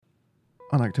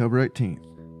On October 18th,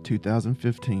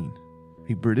 2015,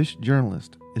 a British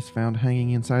journalist is found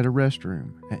hanging inside a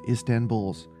restroom at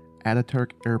Istanbul's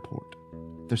Ataturk Airport.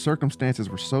 The circumstances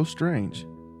were so strange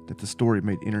that the story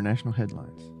made international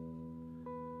headlines.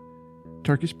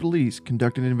 Turkish police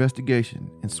conducted an investigation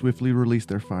and swiftly released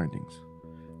their findings.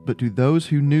 But to those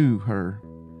who knew her,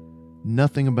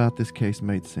 nothing about this case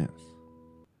made sense.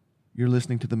 You're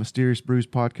listening to the Mysterious Brews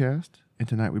podcast, and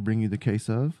tonight we bring you the case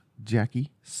of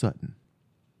Jacky Sutton.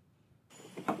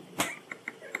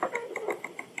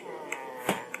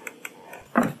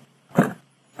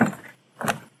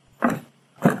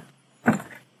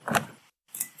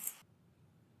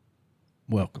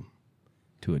 Welcome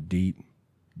to a deep,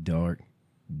 dark,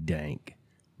 dank,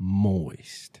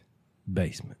 moist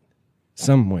basement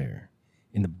somewhere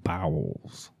in the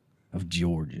bowels of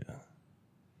Georgia.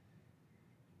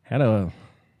 Had a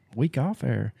week off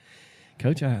there.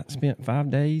 Coach, I spent 5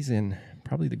 days in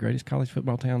probably the greatest college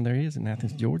football town there is in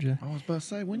Athens, Georgia. I was about to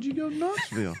say, when did you go to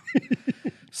Knoxville?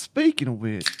 Speaking of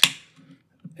which.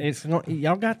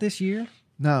 Y'all got this year?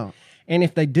 No. And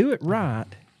if they do it right,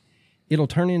 it'll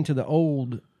turn into the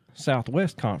old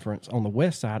Southwest Conference on the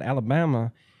west side.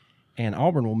 Alabama and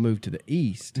Auburn will move to the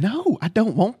east. No, I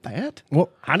don't want that. Well,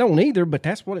 I don't either, but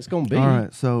that's what it's going to be. All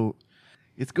right, so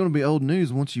it's going to be old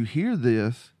news once you hear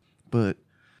this, but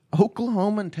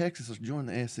Oklahoma and Texas are joining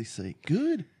the SEC.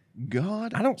 Good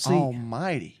God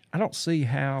Almighty. I don't see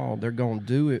how they're going to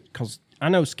do it because I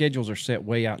know schedules are set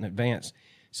way out in advance,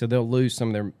 so they'll lose some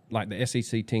of their, like the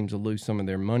SEC teams will lose some of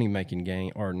their money-making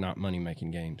game, or not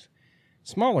money-making games.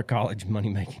 Smaller college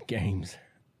money-making games.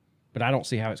 But I don't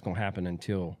see how it's going to happen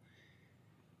until...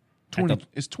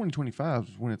 It's 2025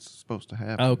 is when it's supposed to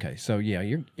happen. Okay, so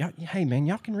hey, man,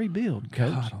 y'all can rebuild,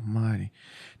 Coach. God almighty.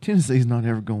 Tennessee's not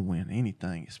ever going to win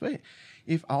anything. Especially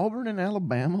if Auburn and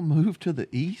Alabama move to the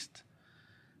east,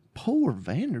 poor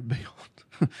Vanderbilt.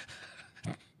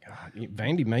 God,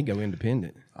 Vandy may go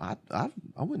independent. I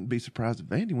wouldn't be surprised if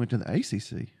Vandy went to the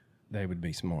ACC. They would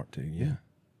be smart, too, yeah.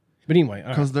 But anyway.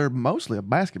 Because they're mostly a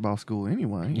basketball school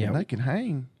anyway. Yeah. And they can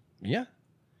hang. Yeah.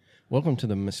 Welcome to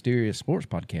the Mysterious Sports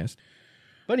Podcast.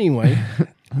 But anyway.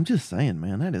 I'm just saying,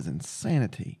 man, that is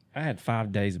insanity. I had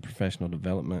 5 days of professional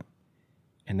development,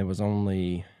 and there was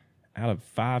only, out of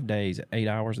 5 days, 8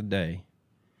 hours a day,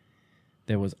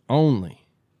 there was only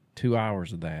 2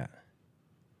 hours of that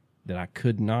I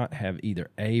could not have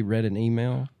either A, read an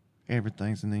email.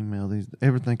 Everything's an email.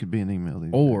 Everything could be an email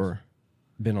these days. Or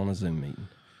been on a Zoom meeting.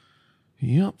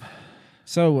 Yep.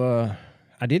 So,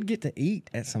 I did get to eat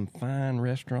at some fine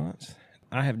restaurants.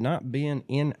 I have not been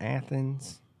in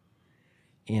Athens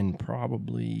in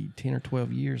probably 10 or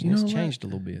 12 years, and it's changed a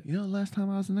little bit. You know the last time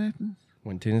I was in Athens?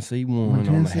 When Tennessee won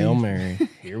on the Hail Mary.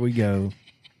 Here we go.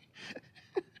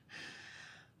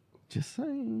 Just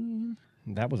saying.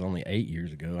 That was only 8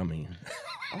 years ago. I mean.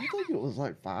 I think it was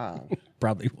like 5.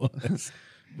 Probably was.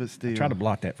 But still. I try to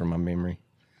block that from my memory.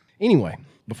 Anyway,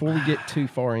 before we get too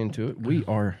far into it, we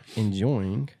are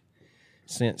enjoying...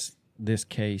 Since this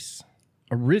case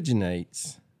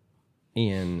originates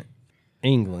in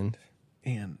England.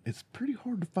 And it's pretty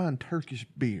hard to find Turkish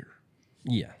beer.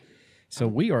 Yeah. So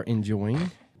we are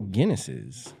enjoying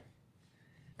Guinness's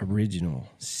original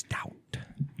stout.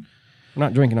 We're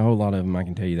not drinking a whole lot of them, I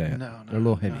can tell you that. No, they're a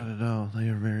little heavy. Not at all. They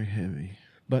are very heavy.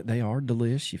 But they are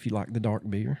delish if you like the dark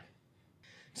beer.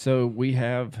 So we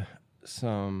have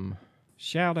some...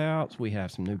 shout outs, we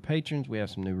have some new patrons, we have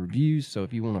some new reviews. So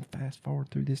if you want to fast forward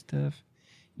through this stuff,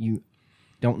 you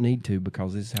don't need to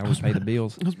because this is how we pay the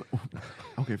bills.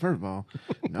 Okay, first of all,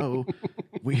 no,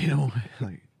 we don't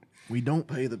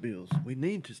pay the bills. We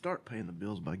need to start paying the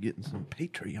bills by getting some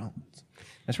Patreons.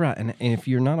 That's right. And if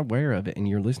you're not aware of it and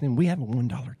you're listening, we have a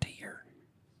 $1 tier.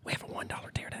 We have a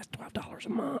 $1 tier. That's $12 a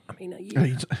month. I mean, a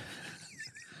year.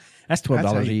 That's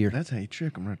 $12 a year. That's how you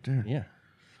trick them right there. Yeah.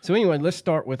 So anyway, let's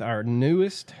start with our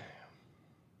newest,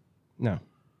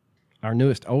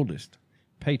 oldest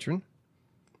patron.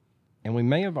 And we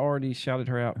may have already shouted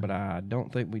her out, but I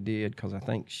don't think we did because I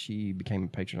think she became a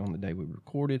patron on the day we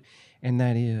recorded. And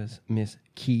that is Miss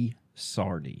Key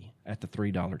Sardi at the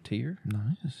 $3 tier.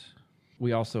 Nice.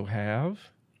 We also have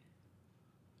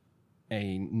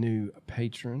a new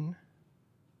patron,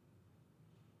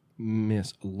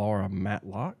 Miss Laura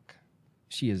Matlock.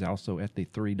 She is also at the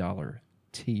 $3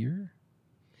 tier.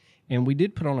 And we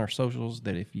did put on our socials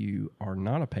that if you are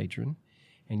not a patron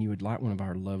and you would like one of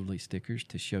our lovely stickers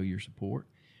to show your support,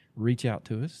 reach out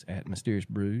to us at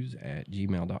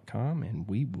mysteriousbrews@gmail.com and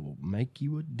we will make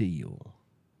you a deal.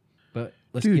 But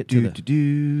let's get to the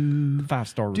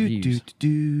 5-star reviews.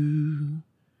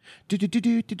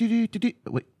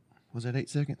 Wait, was that 8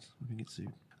 seconds? We can get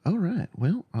sued. All right.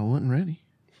 Well, I wasn't ready.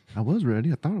 I was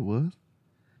ready. I thought it was.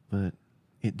 But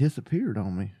it disappeared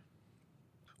on me.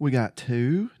 We got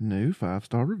 2 new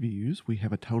 5-star reviews. We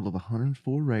have a total of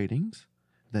 104 ratings.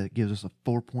 That gives us a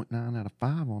 4.9 out of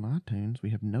 5 on iTunes. We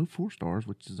have no 4 stars,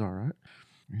 which is all right.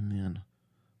 And then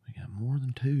we got more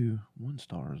than 2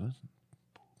 1-stars. That's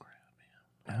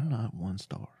bullcrap, man. I'm not 1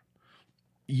 star.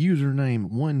 Username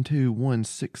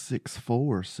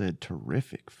 121664 said,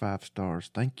 terrific, 5 stars.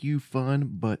 Thank you, fun,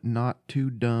 but not too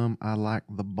dumb. I like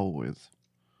the boys.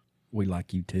 We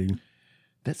like you too.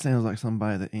 That sounds like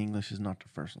somebody that English is not their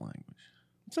first language.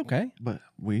 It's okay. But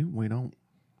we don't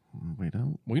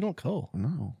cull.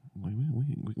 No,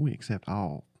 we accept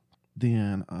all.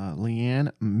 Then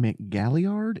Leanne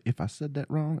McGalliard, if I said that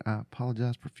wrong, I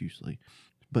apologize profusely.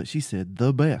 But she said,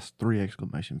 the best, 3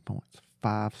 exclamation points,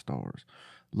 5 stars.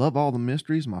 Love all the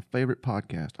mysteries, my favorite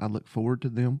podcast. I look forward to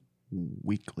them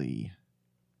weekly.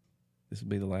 This will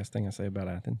be the last thing I say about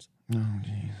Athens. Oh,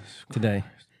 Jesus Today,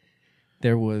 Christ.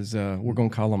 there was, we're going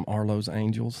to call them Arlo's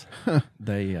Angels.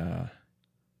 They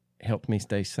helped me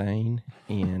stay sane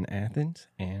in Athens,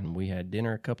 and we had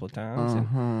dinner a couple of times.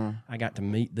 And I got to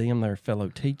meet them, their fellow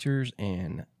teachers,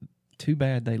 and too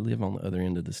bad they live on the other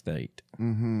end of the state.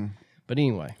 Mm-hmm. But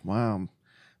anyway. Wow.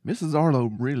 Mrs.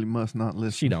 Arlo really must not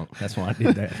listen. She don't. That's why I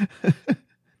did that.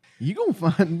 You going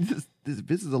to find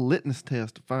this is a litmus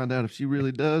test to find out if she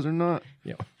really does or not.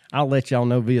 Yeah. I'll let y'all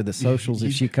know via the socials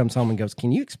if she comes home and goes,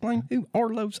 can you explain who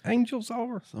Arlo's Angels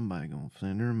are? Somebody going to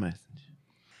send her a message.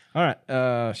 All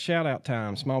right, shout out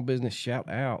time, small business shout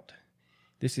out.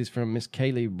 This is from Miss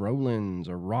Kaylee Rollins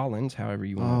or Rollins, however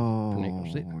you want to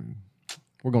pronounce it.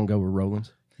 We're going to go with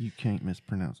Rollins. You can't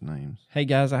mispronounce names. Hey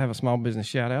guys, I have a small business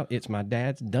shout out. It's my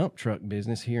dad's dump truck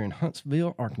business here in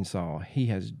Huntsville, Arkansas. He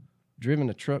has driven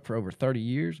a truck for over 30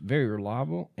 years, very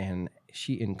reliable, and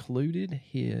she included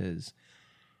he is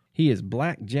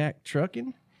Blackjack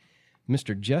Trucking.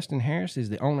 Mr. Justin Harris is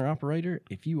the owner operator.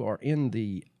 If you are in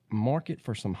the market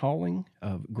for some hauling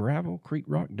of gravel, creek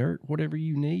rock, dirt, whatever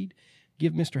you need,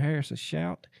 give Mr. Harris a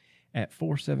shout at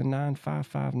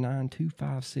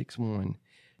 479-559-2561.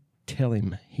 Tell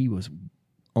him he was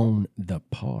on the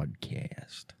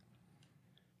podcast.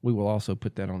 We will also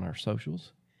put that on our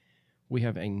socials. We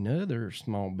have another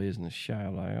small business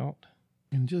shout out.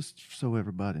 And just so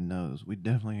everybody knows, we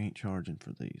definitely ain't charging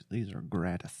for these. These are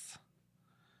gratis.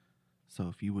 So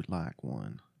if you would like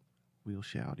one, we'll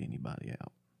shout anybody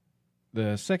out.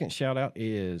 The second shout out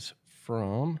is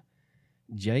from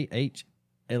J.H.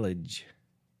 Elledge,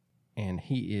 and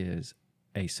he is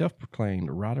a self-proclaimed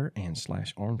writer and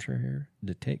 / armchair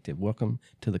detective. Welcome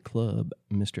to the club,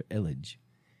 Mr. Elledge.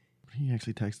 He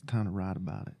actually takes the time to write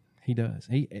about it. He does.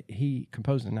 He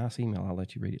composed a nice email. I'll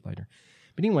let you read it later.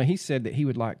 But anyway, he said that he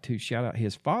would like to shout out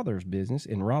his father's business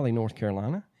in Raleigh, North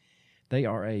Carolina. They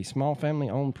are a small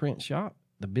family-owned print shop.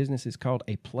 The business is called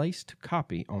A Place to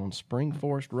Copy on Spring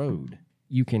Forest Road.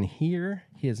 You can hear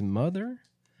his mother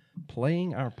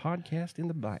playing our podcast in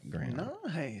the background.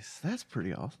 Nice. That's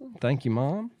pretty awesome. Thank you,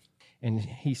 Mom. And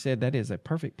he said that is a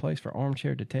perfect place for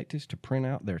armchair detectives to print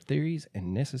out their theories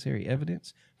and necessary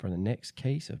evidence for the next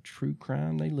case of true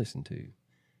crime they listen to.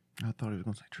 I thought he was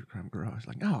going to say True Crime Garage.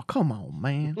 Like, oh, come on,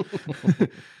 man.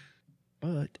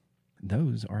 But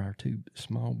those are our 2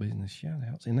 small business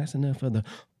shout-outs, and that's enough of the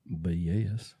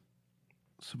BS.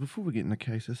 So before we get in the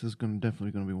case, this is definitely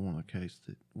going to be one of the cases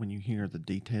that when you hear the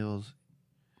details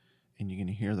and you're going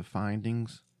to hear the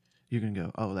findings, you're going to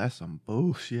go, oh, that's some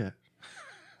bullshit.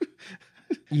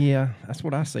 Yeah, that's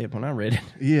what I said when I read it.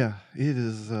 Yeah, it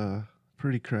is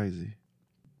pretty crazy.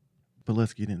 But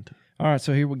let's get into it. All right,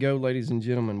 so here we go, ladies and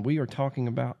gentlemen. We are talking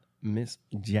about Miss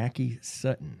Jacky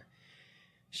Sutton.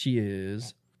 She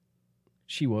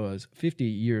was 50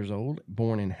 years old,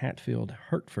 born in Hatfield,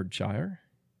 Hertfordshire.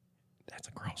 That's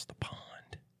across the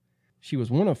pond. She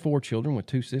was one of 4 children with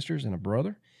 2 sisters and a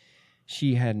brother.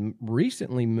 She had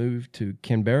recently moved to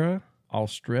Canberra,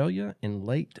 Australia in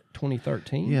late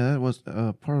 2013. Yeah, that was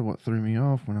part of what threw me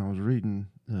off when I was reading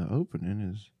the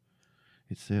opening is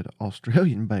it said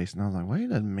Australian based, and I was like,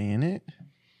 wait a minute.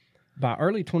 By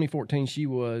early 2014, she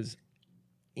was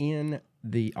in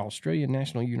the Australian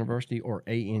National University, or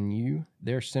ANU,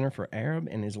 their Center for Arab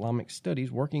and Islamic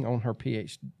Studies, working on her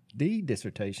PhD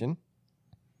dissertation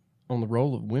on the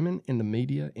role of women in the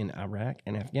media in Iraq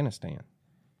and Afghanistan.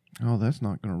 Oh, that's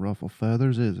not going to ruffle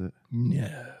feathers, is it?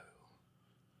 No.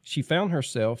 She found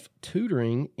herself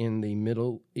tutoring in the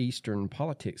Middle Eastern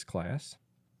politics class,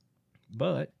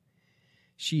 but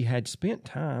she had spent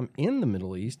time in the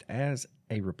Middle East as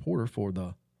a reporter for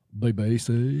the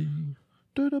BBC.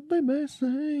 To the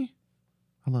BBC.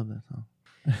 I love that song.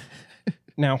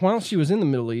 Now, while she was in the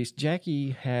Middle East,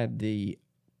 Jacky had the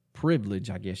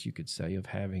privilege, I guess you could say, of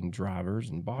having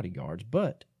drivers and bodyguards,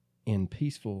 but in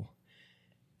peaceful,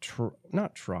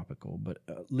 not tropical, but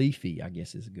leafy, I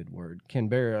guess is a good word,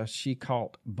 Canberra, she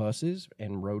caught buses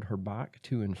and rode her bike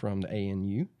to and from the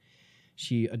ANU.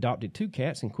 She adopted 2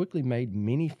 cats and quickly made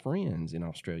many friends in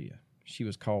Australia. She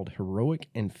was called heroic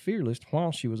and fearless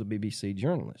while she was a BBC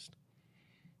journalist.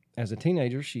 As a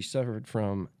teenager, she suffered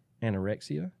from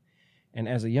anorexia, and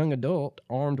as a young adult,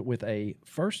 armed with a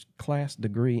first-class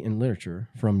degree in literature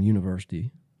from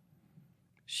university,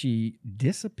 she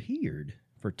disappeared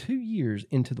for 2 years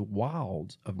into the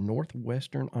wilds of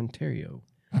northwestern Ontario,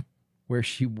 where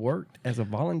she worked as a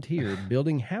volunteer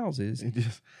building houses. It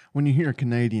just, when you hear a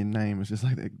Canadian name, it's just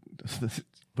like that.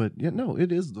 But yeah, no,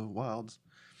 it is the wilds.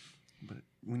 But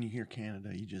when you hear Canada,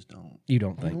 you just don't. You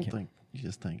don't think. You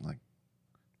just think like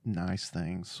nice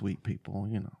things, sweet people,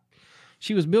 you know.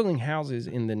 She was building houses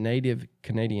in the native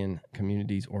Canadian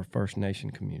communities or First Nation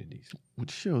communities.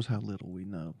 Which shows how little we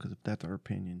know, because if that's our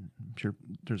opinion, I'm sure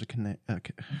there's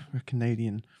a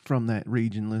Canadian from that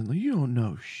region listening. You don't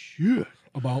know shit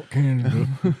about Canada.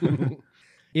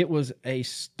 It was a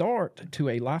start to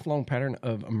a lifelong pattern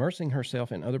of immersing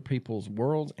herself in other people's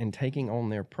worlds and taking on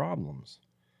their problems.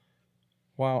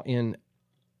 While in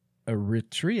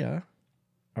Eritrea,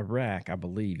 Iraq, I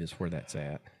believe is where that's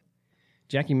at,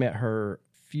 Jacky met her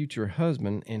future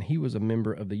husband, and he was a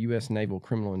member of the U.S. Naval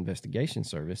Criminal Investigation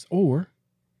Service, or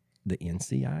the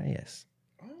NCIS.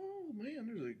 Oh, man,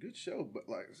 there's a good show, but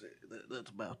like I said,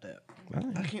 that's about that. Right.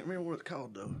 I can't remember what it's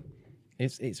called, though.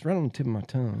 It's right on the tip of my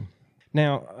tongue.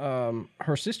 Now,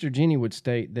 her sister Jenny would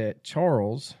state that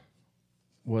Charles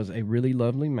was a really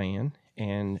lovely man,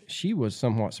 and she was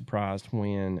somewhat surprised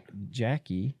when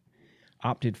Jacky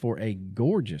opted for a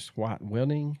gorgeous white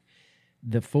wedding,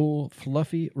 the full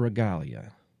fluffy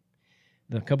regalia.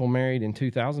 The couple married in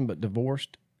 2000 but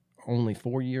divorced only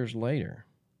 4 years later.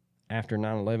 After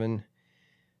 9/11,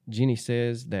 Jenny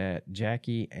says that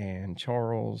Jacky and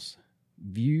Charles'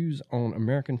 views on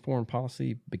American foreign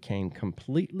policy became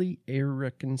completely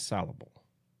irreconcilable.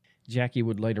 Jacky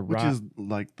would later write... Which is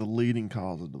like the leading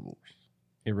cause of divorce.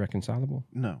 Irreconcilable?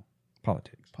 No.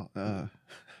 Politics.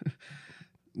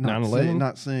 9/11?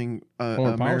 Not seeing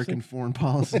foreign American foreign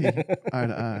policy eye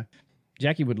to eye.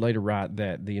 Jacky would later write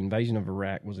that the invasion of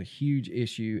Iraq was a huge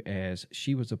issue as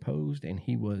she was opposed and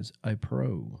he was a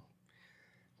pro.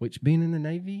 Which, being in the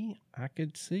Navy, I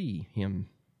could see him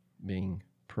being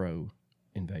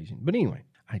pro-invasion. But anyway,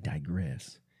 I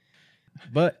digress.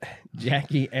 But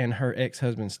Jacky and her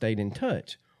ex-husband stayed in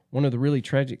touch. One of the really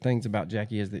tragic things about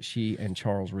Jacky is that she and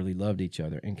Charles really loved each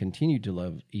other and continued to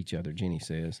love each other, Jenny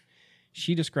says.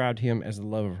 She described him as the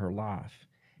love of her life.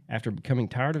 After becoming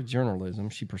tired of journalism,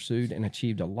 she pursued and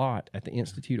achieved a lot at the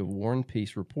Institute of War and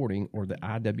Peace Reporting, or the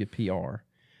IWPR,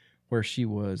 where she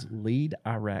was lead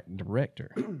Iraq director.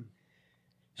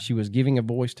 She was giving a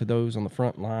voice to those on the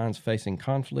front lines facing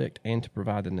conflict and to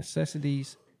provide the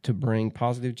necessities to bring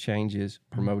positive changes,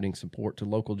 promoting support to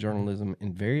local journalism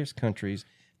in various countries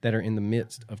that are in the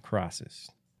midst of crisis.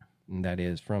 And that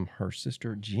is from her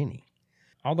sister, Jenny.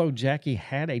 Although Jacky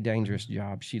had a dangerous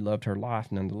job, she loved her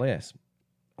life nonetheless.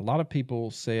 A lot of people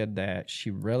said that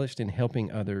she relished in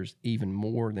helping others even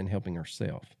more than helping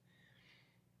herself.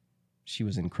 She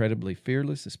was incredibly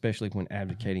fearless, especially when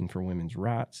advocating for women's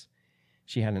rights.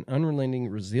 She had an unrelenting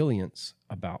resilience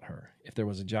about her. If there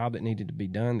was a job that needed to be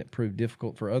done that proved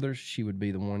difficult for others, she would be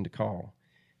the one to call.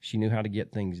 She knew how to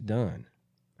get things done.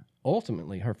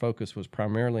 Ultimately, her focus was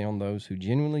primarily on those who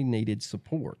genuinely needed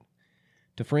support.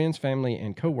 To friends, family,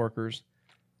 and coworkers,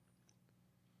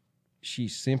 she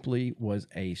simply was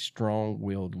a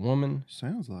strong-willed woman.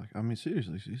 Sounds like, I mean,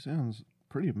 seriously, she sounds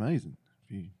pretty amazing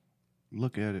if you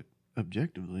look at it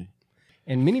objectively.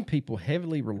 And many people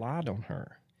heavily relied on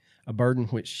her, a burden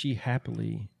which she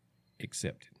happily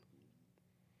accepted.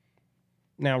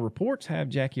 Now, reports have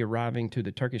Jacky arriving to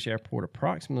the Turkish airport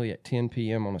approximately at 10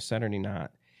 p.m. on a Saturday night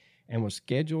and was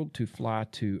scheduled to fly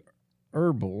to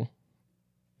Erbil.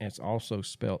 It's also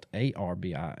spelled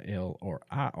A-R-B-I-L or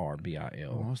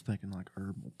I-R-B-I-L. Oh, I was thinking like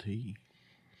herbal tea.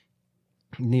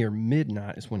 Near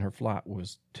midnight is when her flight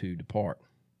was to depart.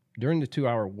 During the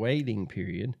 2-hour waiting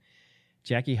period,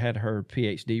 Jacky had her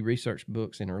PhD research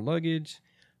books in her luggage.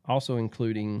 Also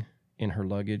including in her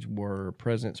luggage were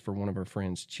presents for one of her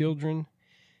friend's children.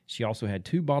 She also had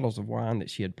 2 bottles of wine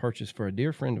that she had purchased for a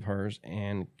dear friend of hers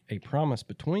and a promise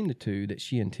between the two that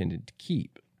she intended to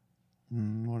keep.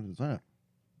 What is that?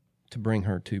 To bring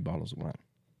her 2 bottles of wine.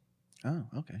 Oh,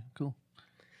 okay, cool.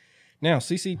 Now,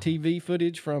 CCTV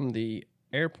footage from the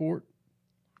airport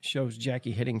shows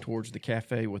Jacky heading towards the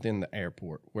cafe within the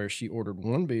airport, where she ordered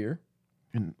one beer,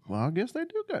 And, well, I guess they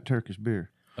do got Turkish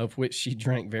beer. of which she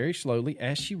drank very slowly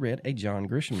as she read a John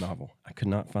Grisham novel. I could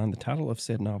not find the title of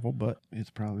said novel, but It's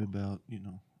probably about,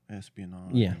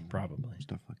 espionage. yeah, and probably.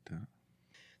 stuff like that.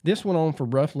 This went on for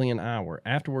roughly an hour.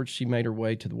 Afterwards, she made her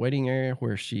way to the waiting area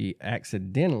where she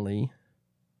accidentally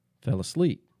fell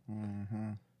asleep.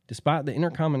 Mm-hmm. Despite the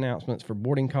intercom announcements for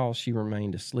boarding calls, she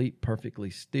remained asleep perfectly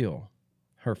still.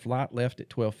 Her flight left at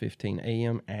 12:15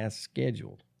 a.m. as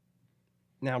scheduled.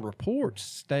 Now, reports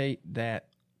state that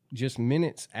just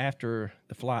minutes after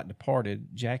the flight departed,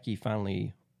 Jacky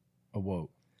finally awoke.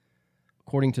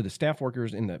 According to the staff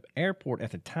workers in the airport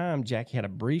at the time, Jacky had a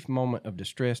brief moment of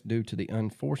distress due to the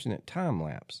unfortunate time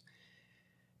lapse.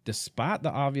 Despite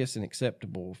the obvious and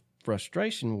acceptable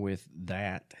frustration with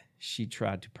that, she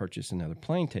tried to purchase another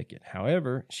plane ticket.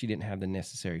 However, she didn't have the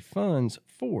necessary funds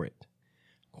for it.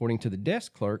 According to the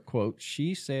desk clerk, quote,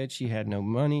 she said she had no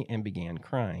money and began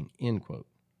crying, end quote.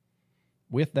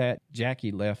 With that,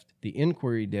 Jacky left the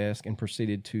inquiry desk and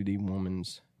proceeded to the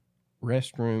woman's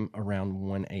restroom around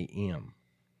 1 a.m.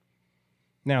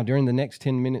 Now, during the next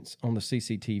 10 minutes on the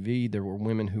CCTV, there were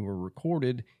women who were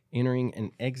recorded entering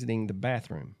and exiting the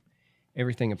bathroom.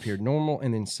 Everything appeared normal,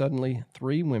 and then suddenly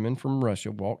 3 women from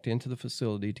Russia walked into the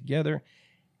facility together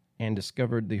and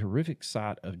discovered the horrific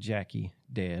sight of Jacky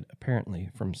dead, apparently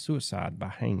from suicide by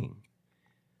hanging.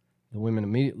 The women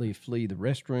immediately flee the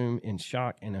restroom in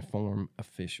shock and inform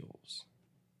officials.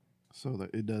 So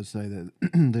that it does say that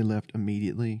they left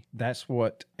immediately. That's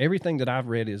what everything that I've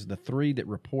read is the 3 that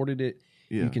reported it.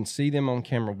 Yeah. You can see them on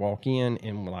camera walk in,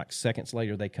 and like seconds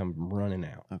later, they come running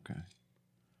out. Okay.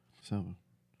 So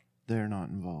they're not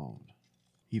involved,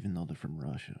 even though they're from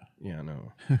Russia. Yeah, I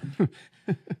know.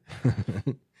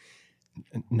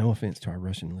 No offense to our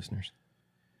Russian listeners.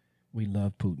 We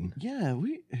love Putin. Yeah,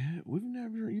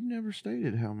 you've never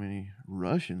stated how many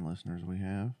Russian listeners we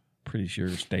have. Pretty sure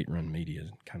state-run media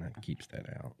kind of keeps that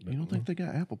out. But You don't think they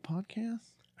got Apple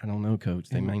Podcasts? I don't know, Coach.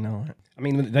 They may not. I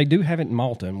mean, they do have it in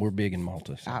Malta, and we're big in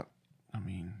Malta. So. I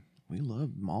mean, we love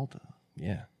Malta.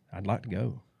 Yeah, I'd like to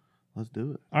go. Let's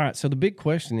do it. All right, so the big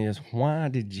question is, why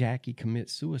did Jacky commit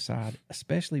suicide,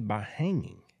 especially by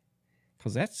hanging?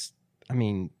 Because that's, I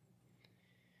mean...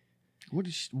 What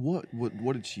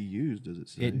did she use? Does it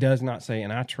say? It does not say,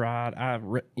 and I tried.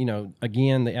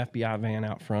 Again, the FBI van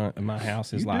out front of my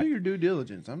house is you like... do your due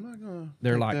diligence. I'm not going to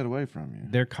They're take like- that away from you.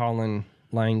 They're calling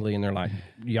Langley, and they're like,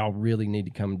 y'all really need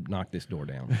to come knock this door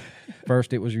down.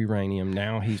 First, it was uranium.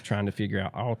 Now he's trying to figure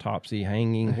out autopsy,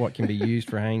 hanging, what can be used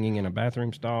for hanging in a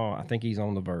bathroom stall. I think he's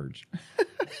on the verge.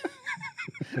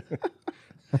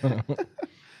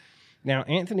 Now,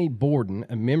 Anthony Bourdain,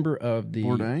 a member of the...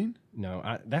 Bourdain? No,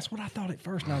 that's what I thought at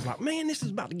first, and I was like, man, this is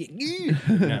about to get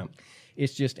good. No,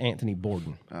 it's just Anthony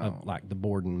Bourdain, of like the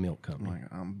Bourdain Milk Company. Like,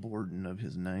 I'm Bourdain of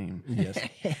his name. Yes.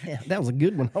 That was a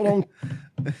good one. Hold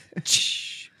on.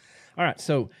 All right,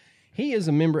 so he is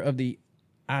a member of the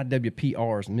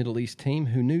IWPR's Middle East team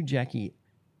who knew Jacky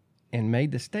and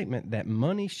made the statement that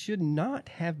money should not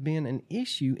have been an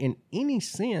issue in any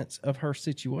sense of her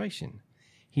situation.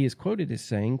 He is quoted as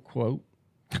saying, quote,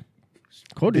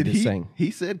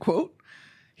 He said, quote,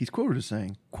 he's quoted as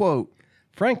saying, quote,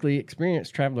 frankly,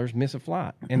 experienced travelers miss a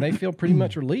flight, and they feel pretty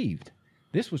much relieved.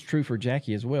 This was true for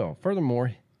Jacky as well.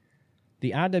 Furthermore,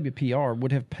 the IWPR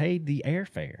would have paid the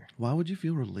airfare. why would you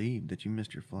feel relieved that you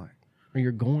missed your flight? Or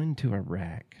you're going to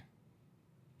Iraq.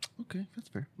 Okay, that's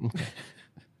fair.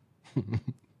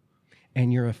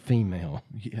 And you're a female.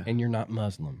 Yeah. And you're not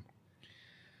Muslim.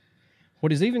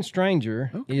 What is even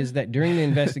stranger is that during the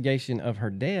investigation of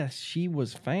her death, she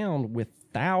was found with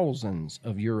thousands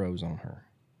of euros on her.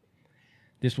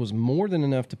 This was more than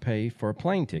enough to pay for a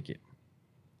plane ticket.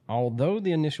 Although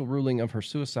the initial ruling of her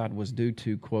suicide was due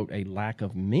to, quote, a lack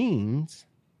of means,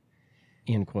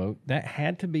 end quote, that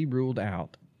had to be ruled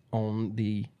out on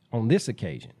this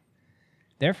occasion.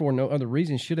 Therefore, no other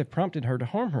reason should have prompted her to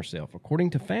harm herself. According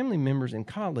to family members and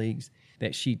colleagues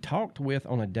that she talked with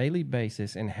on a daily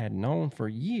basis and had known for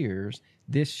years,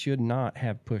 this should not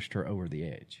have pushed her over the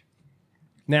edge.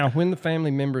 Now, when the family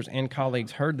members and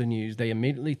colleagues heard the news, they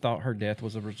immediately thought her death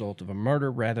was a result of a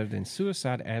murder rather than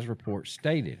suicide, as reports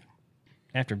stated.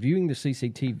 After viewing the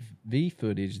CCTV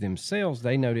footage themselves,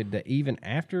 they noted that even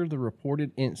after the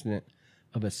reported incident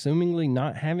of assumingly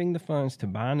not having the funds to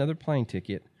buy another plane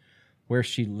ticket, where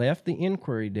she left the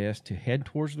inquiry desk to head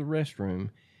towards the restroom,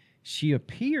 she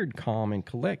appeared calm and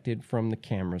collected from the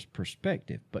camera's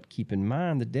perspective. But keep in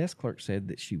mind, the desk clerk said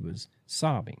that she was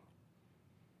sobbing.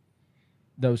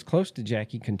 Those close to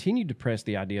Jacky continued to press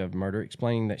the idea of murder,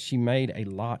 explaining that she made a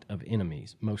lot of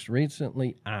enemies, most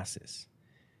recently ISIS.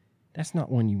 That's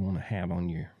not one you want to have on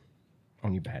your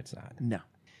bad side. No.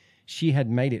 She had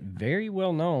made it very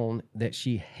well known that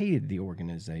she hated the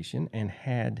organization and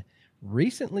had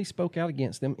recently spoke out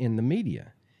against them in the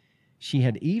media. She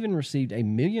had even received a $1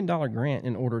 million grant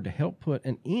in order to help put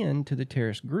an end to the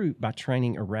terrorist group by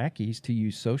training Iraqis to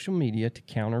use social media to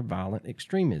counter violent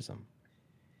extremism.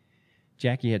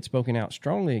 Jacky had spoken out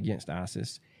strongly against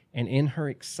ISIS, and in her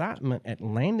excitement at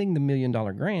landing the $1 million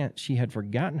grant, she had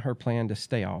forgotten her plan to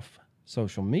stay off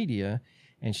social media,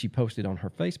 and she posted on her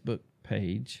Facebook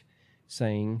page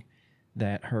saying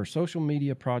that her social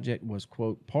media project was,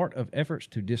 quote, part of efforts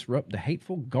to disrupt the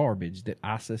hateful garbage that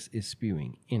ISIS is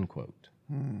spewing, end quote.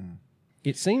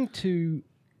 It seemed to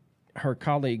her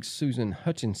colleague Susan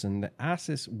Hutchinson that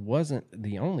ISIS wasn't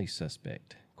the only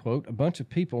suspect. Quote, a bunch of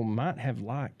people might have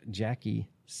liked Jacky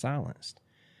silenced.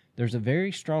 There's a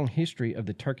very strong history of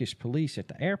the Turkish police at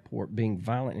the airport being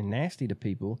violent and nasty to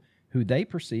people who they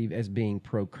perceive as being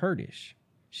pro-Kurdish,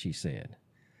 she said.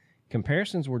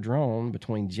 Comparisons were drawn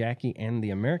between Jacky and the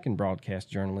American broadcast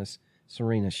journalist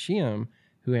Serena Shim,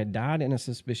 who had died in a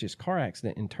suspicious car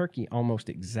accident in Turkey almost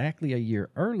exactly a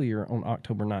year earlier on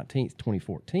October 19th,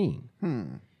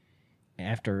 2014.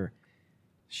 After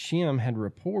Shim had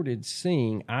reported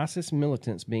seeing ISIS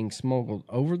militants being smuggled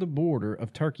over the border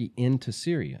of Turkey into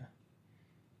Syria.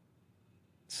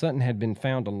 Sutton had been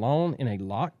found alone in a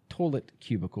locked toilet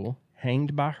cubicle,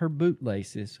 hanged by her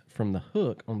bootlaces from the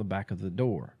hook on the back of the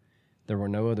door. There were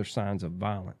no other signs of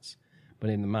violence, but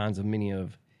in the minds of many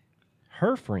of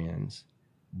her friends,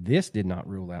 this did not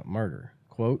rule out murder.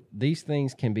 Quote, these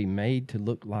things can be made to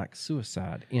look like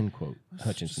suicide, end quote,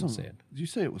 Hutchinson said. Did you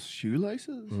say it was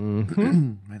shoelaces?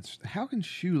 Mm-hmm. Man, how can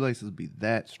shoelaces be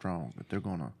that strong that they're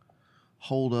going to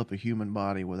hold up a human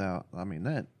body without,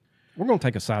 that... We're going to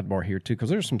take a sidebar here, too, because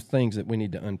there's some things that we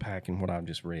need to unpack in what I've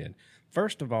just read.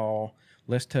 First of all,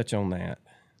 let's touch on that.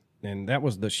 And that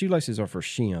was the shoelaces are for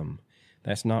Shim.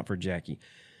 That's not for Jacky.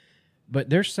 But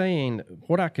they're saying,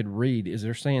 what I could read is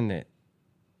they're saying that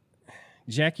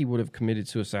Jacky would have committed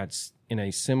suicide in a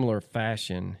similar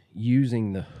fashion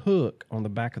using the hook on the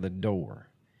back of the door.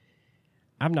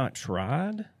 I've not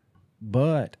tried,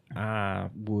 but I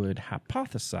would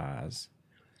hypothesize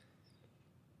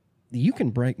you can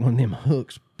break one of them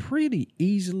hooks pretty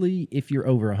easily if you're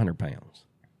over 100 pounds.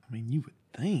 You would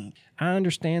think. I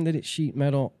understand that it's sheet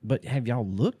metal, but have y'all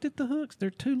looked at the hooks? They're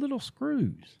two little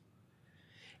screws.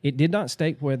 It did not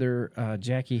state whether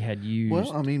Jacky had used...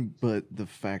 Well, but the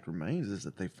fact remains is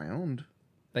that they found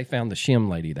the Shim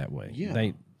lady that way.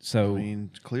 Yeah.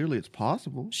 Clearly it's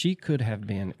possible. She could have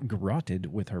been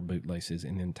garroted with her bootlaces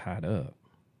and then tied up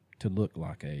to look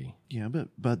like a... Yeah,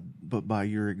 but by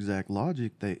your exact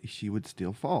logic, she would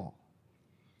still fall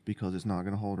because it's not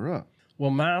going to hold her up. Well,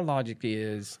 my logic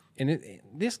is, and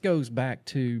this goes back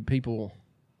to people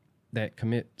that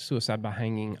commit suicide by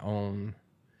hanging on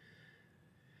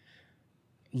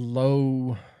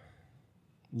low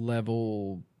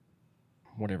level,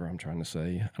 whatever I'm trying to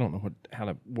say. I don't know how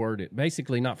to word it.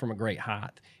 Basically, not from a great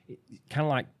height. Kind of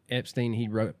like Epstein, he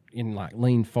wrote in like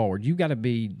lean forward. You got to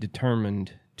be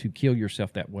determined to kill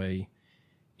yourself that way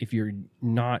if you're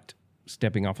not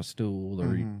stepping off a stool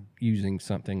or using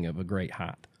something of a great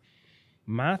height.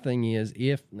 My thing is,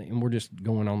 and we're just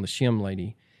going on the Shim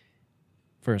lady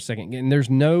for a second, and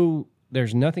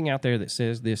there's nothing out there that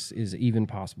says this is even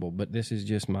possible, but this is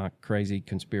just my crazy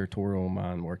conspiratorial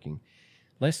mind working.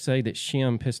 Let's say that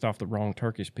Shim pissed off the wrong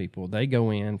Turkish people. They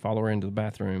go in, follow her into the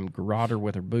bathroom, garrote her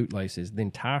with her bootlaces, then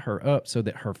tie her up so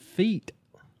that her feet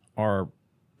are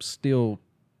still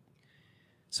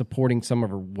supporting some of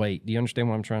her weight. Do you understand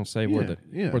what I'm trying to say? Where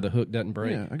the hook doesn't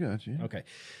break? Yeah, I got you. Okay.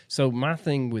 So my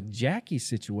thing with Jacky's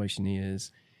situation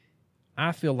is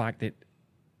I feel like that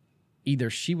either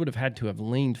she would have had to have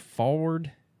leaned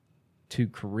forward to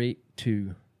create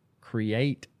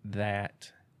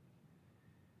that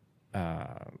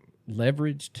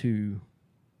leverage to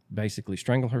basically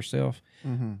strangle herself.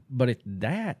 Mm-hmm. But at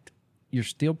that, you're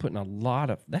still putting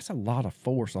that's a lot of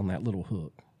force on that little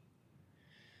hook.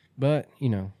 But,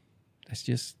 that's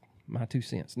just my 2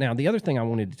 cents. Now, the other thing I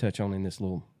wanted to touch on in this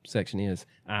little section is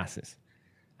ISIS.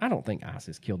 I don't think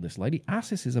ISIS killed this lady.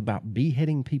 ISIS is about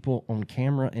beheading people on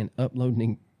camera and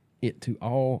uploading it to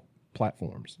all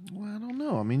platforms. Well, I don't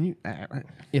know.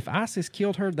 If ISIS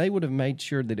killed her, they would have made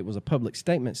sure that it was a public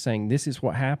statement saying this is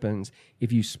what happens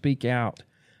if you speak out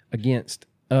against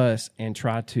us and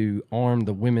try to arm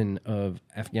the women of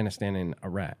Afghanistan and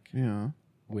Iraq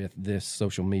with this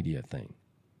social media thing.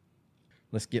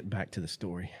 Let's get back to the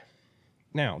story.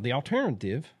 Now, the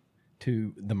alternative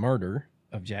to the murder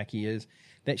of Jacky is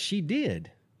that she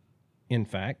did, in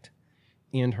fact,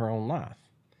 end her own life.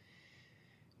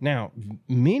 Now,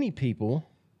 many people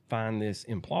find this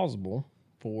implausible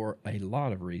for a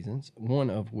lot of reasons, one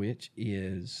of which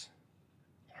is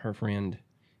her friend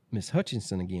Miss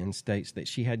Hutchinson again states that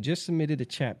she had just submitted a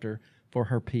chapter for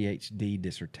her PhD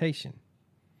dissertation.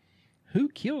 Who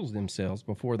kills themselves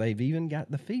before they've even got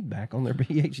the feedback on their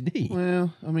PhD?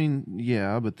 Well, I mean,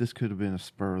 yeah, but this could have been a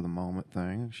spur of the moment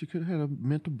thing. She could have had a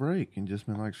mental break and just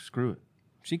been like, screw it.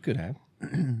 She could have.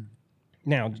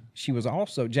 Now,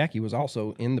 Jacky was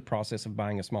also in the process of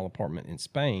buying a small apartment in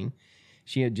Spain.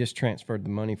 She had just transferred the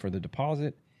money for the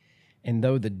deposit. And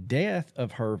though the death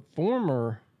of her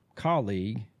former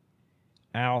colleague,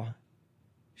 Al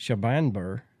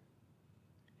Shabanber,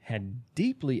 had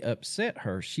deeply upset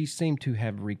her, she seemed to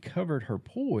have recovered her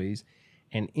poise,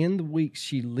 and in the weeks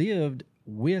she lived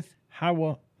with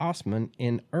Hawa Osman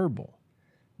in Erbil.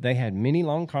 They had many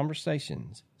long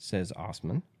conversations, says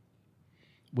Osman.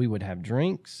 We would have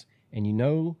drinks, and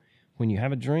when you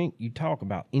have a drink, you talk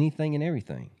about anything and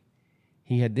everything.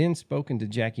 He had then spoken to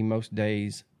Jacky most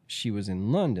days she was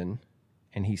in London,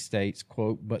 and he states,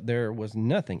 quote, but there was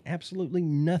nothing, absolutely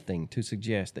nothing to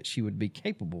suggest that she would be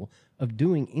capable of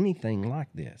doing anything like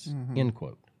this, end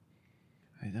quote.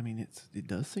 I mean, it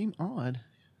does seem odd.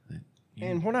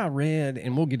 And what I read,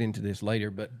 and we'll get into this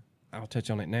later, but I'll touch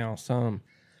on it now some.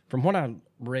 From what I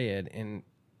read, and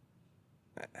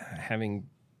having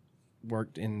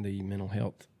worked in the mental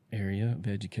health area of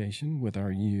education with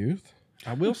our youth,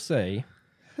 I will say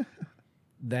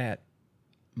that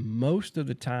most of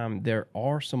the time there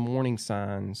are some warning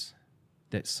signs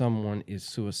that someone is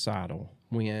suicidal.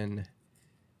 When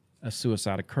a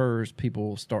suicide occurs,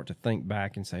 people start to think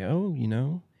back and say,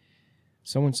 oh,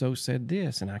 so-and-so said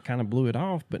this, and I kind of blew it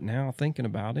off, but now thinking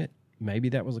about it, maybe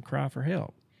that was a cry for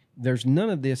help. There's none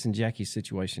of this in Jacky's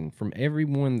situation. From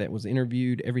everyone that was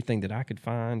interviewed, everything that I could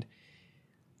find,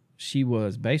 she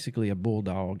was basically a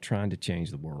bulldog trying to change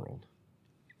the world.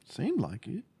 Seemed like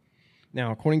it.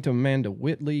 Now, according to Amanda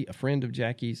Whitley, a friend of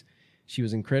Jacky's, she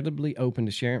was incredibly open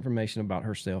to share information about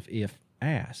herself if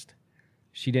asked.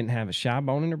 She didn't have a shy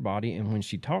bone in her body, and when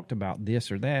she talked about this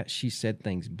or that, she said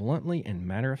things bluntly and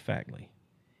matter-of-factly.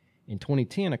 In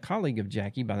 2010, a colleague of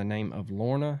Jacky by the name of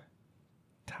Lorna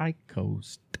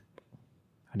Tykost,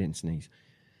 I didn't sneeze,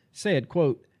 said,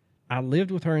 quote, I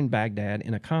lived with her in Baghdad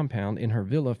in a compound in her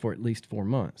villa for at least 4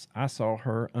 months. I saw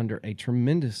her under a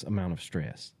tremendous amount of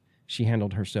stress. She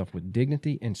handled herself with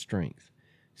dignity and strength.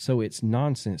 So it's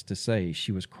nonsense to say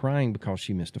she was crying because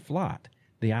she missed a flight.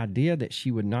 The idea that she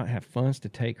would not have funds to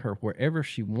take her wherever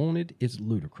she wanted is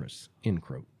ludicrous. End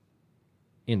quote.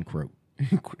 End quote.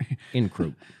 End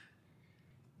quote.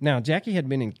 Now, Jacky had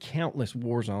been in countless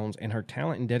war zones, and her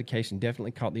talent and dedication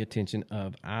definitely caught the attention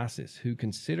of ISIS, who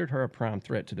considered her a prime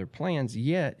threat to their plans,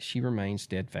 yet she remained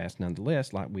steadfast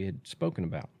nonetheless, like we had spoken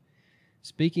about.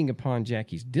 Speaking upon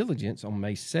Jacky's diligence, on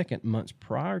May 2nd, months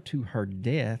prior to her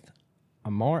death,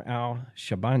 Ammar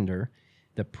al-Shabander,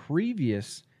 the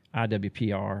previous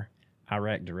IWPR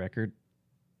Iraq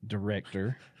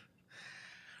director,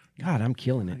 God, I'm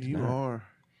killing it tonight. You are.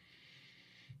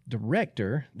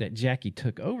 Director that Jacky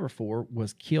took over for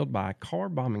was killed by a car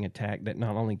bombing attack that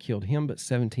not only killed him, but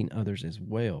 17 others as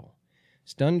well.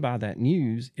 Stunned by that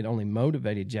news, it only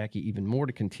motivated Jacky even more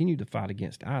to continue the fight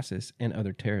against ISIS and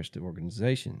other terrorist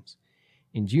organizations.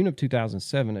 In June of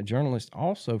 2007, a journalist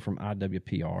also from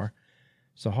IWPR,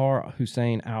 Sahar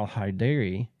Hussein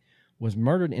al-Haidari, was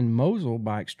murdered in Mosul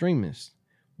by extremists.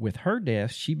 With her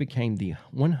death, she became the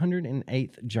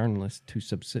 108th journalist to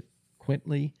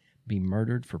subsequently be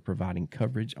murdered for providing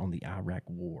coverage on the Iraq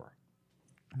War.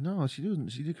 No, she didn't.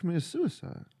 She did commit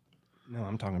suicide. No,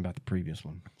 I'm talking about the previous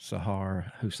one,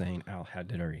 Sahar Hussein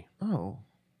al-Haidari. Oh,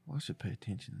 well, I should pay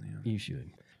attention then. You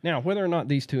should. Now, whether or not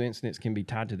these two incidents can be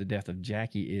tied to the death of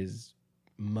Jacky is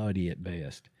muddy at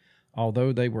best.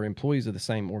 Although they were employees of the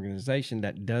same organization,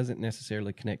 that doesn't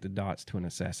necessarily connect the dots to an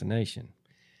assassination.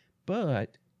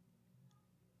 But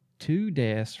two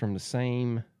deaths from the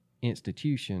same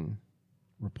institution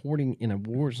reporting in a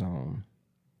war zone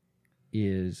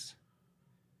is,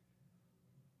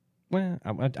 well,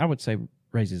 I would say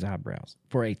raises eyebrows.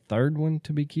 For a third one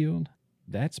to be killed,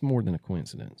 that's more than a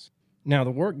coincidence. Now,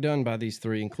 the work done by these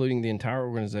three, including the entire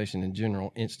organization in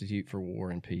general, Institute for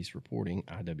War and Peace Reporting,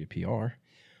 IWPR,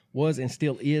 was and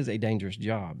still is a dangerous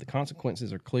job. The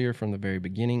consequences are clear from the very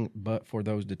beginning, but for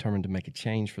those determined to make a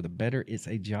change for the better, it's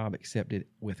a job accepted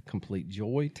with complete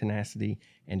joy, tenacity,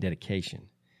 and dedication.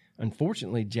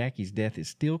 Unfortunately, Jacky's death is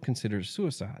still considered a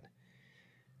suicide.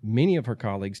 Many of her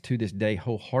colleagues to this day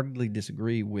wholeheartedly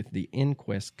disagree with the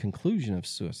inquest's conclusion of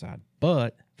suicide,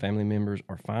 but family members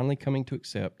are finally coming to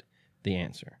accept the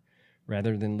answer,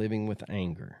 rather than living with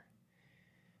anger.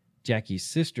 Jacky's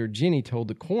sister, Jenny, told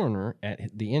the coroner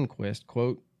at the inquest,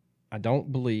 quote, "I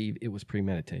don't believe it was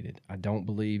premeditated. I don't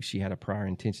believe she had a prior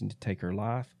intention to take her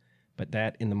life, but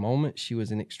that in the moment she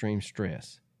was in extreme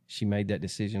stress. She made that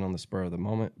decision on the spur of the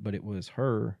moment, but it was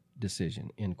her decision,"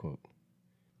 end quote.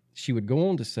 She would go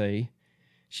on to say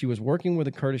she was working with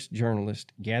a Kurdish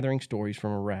journalist gathering stories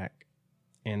from Iraq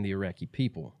and the Iraqi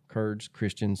people, Kurds,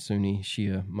 Christians, Sunni,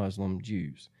 Shia, Muslim,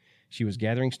 Jews. She was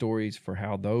gathering stories for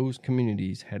how those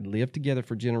communities had lived together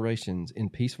for generations in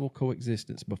peaceful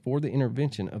coexistence before the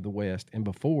intervention of the West and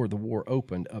before the war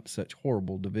opened up such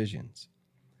horrible divisions.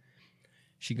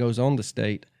 She goes on to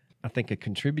state, "I think a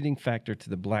contributing factor to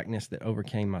the blackness that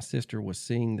overcame my sister was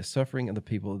seeing the suffering of the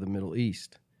people of the Middle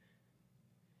East.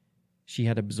 She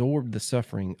had absorbed the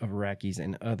suffering of Iraqis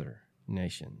and other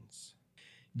nations."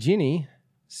 Jenny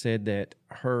said that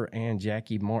her and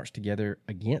Jacky marched together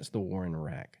against the war in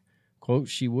Iraq. Quote,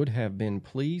 "She would have been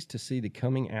pleased to see the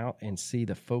coming out and see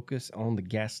the focus on the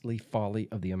ghastly folly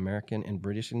of the American and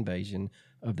British invasion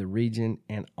of the region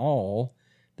and all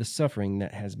the suffering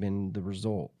that has been the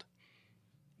result.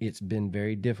 It's been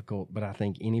very difficult, but I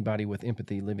think anybody with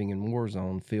empathy living in war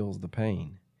zone feels the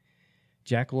pain."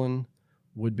 Jacqueline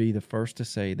would be the first to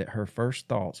say that her first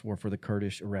thoughts were for the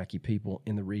Kurdish Iraqi people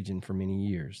in the region for many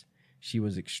years. She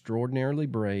was extraordinarily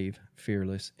brave,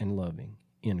 fearless, and loving,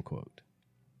 end quote.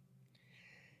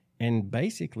 And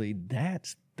basically,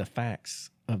 that's the facts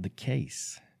of the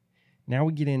case. Now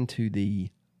we get into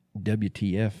the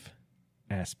WTF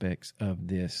aspects of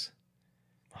this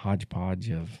hodgepodge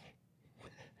of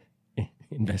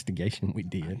investigation we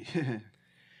did. Yeah.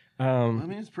 I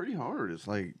mean, it's pretty hard. It's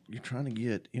like you're trying to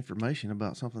get information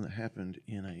about something that happened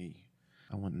in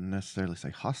I wouldn't necessarily say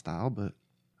hostile, but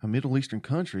a Middle Eastern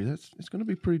country. It's going to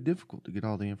be pretty difficult to get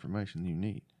all the information you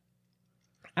need.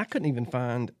 I couldn't even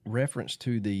find reference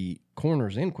to the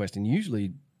coroner's inquest, and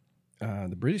usually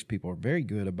the British people are very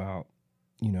good about,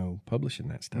 publishing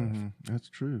that stuff. Mm-hmm. That's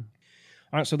true.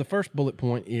 All right, so the first bullet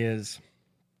point is,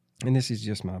 and this is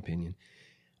just my opinion,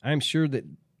 I'm sure that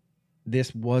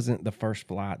this wasn't the first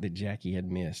flight that Jacky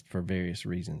had missed for various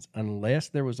reasons, unless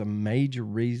there was a major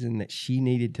reason that she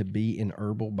needed to be in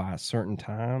Erbil by a certain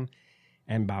time,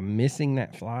 and by missing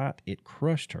that flight, it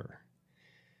crushed her.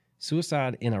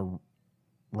 Suicide in a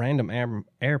random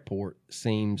airport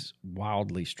seems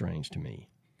wildly strange to me.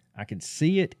 I could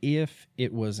see it if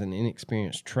it was an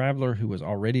inexperienced traveler who was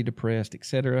already depressed,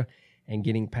 etc., and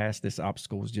getting past this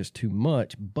obstacle was just too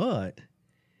much, but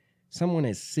someone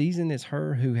as seasoned as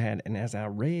her who had, and as I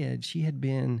read, she had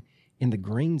been in the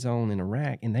green zone in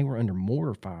Iraq and they were under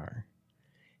mortar fire.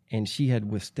 And she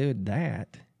had withstood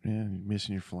that. Yeah,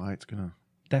 missing your flight's going to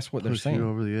That's what they're saying. Push you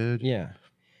over the edge. Yeah.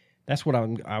 That's what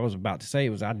I was about to say.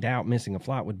 I doubt missing a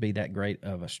flight would be that great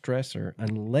of a stressor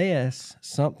unless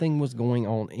something was going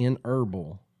on in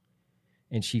Erbil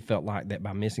and she felt like that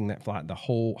by missing that flight,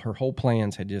 her whole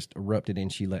plans had just erupted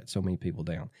and she let so many people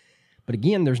down. But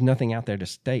again, there's nothing out there to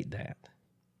state that.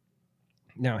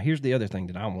 Now, here's the other thing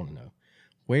that I want to know.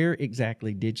 Where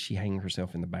exactly did she hang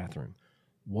herself in the bathroom?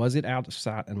 Was it out of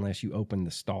sight unless you opened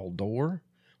the stall door?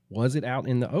 Was it out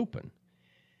in the open?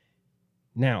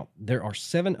 Now, there are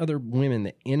 7 other women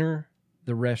that enter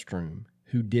the restroom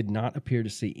who did not appear to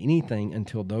see anything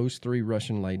until those 3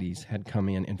 Russian ladies had come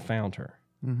in and found her.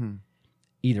 Mm-hmm.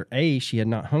 Either A, she had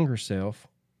not hung herself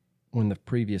when the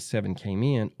previous 7 came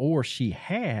in, or she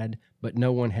had, but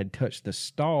no one had touched the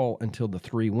stall until the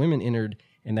 3 women entered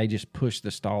and they just pushed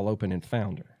the stall open and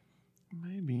found her.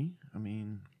 Maybe. I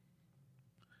mean,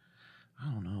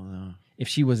 I don't know, though. If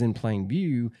she was in plain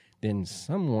view, then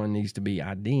someone needs to be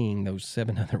IDing those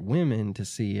 7 other women to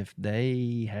see if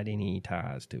they had any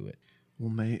ties to it. Well,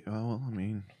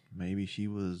 maybe she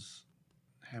was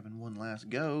having one last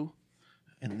go,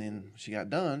 and then she got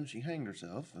done, she hanged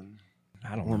herself, and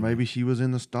I don't know. Or maybe she was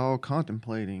in the stall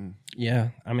contemplating. Yeah,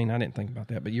 I mean, I didn't think about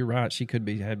that, but you're right. She could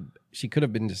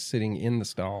have been just sitting in the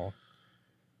stall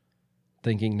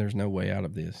thinking there's no way out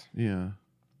of this. Yeah.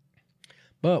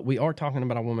 But we are talking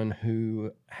about a woman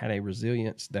who had a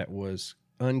resilience that was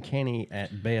uncanny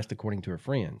at best, according to her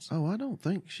friends. Oh, I don't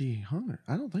think she hung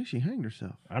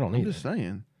herself. I don't I'm either. just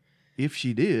saying, if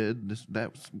she did,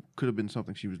 that could have been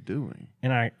something she was doing.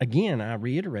 And I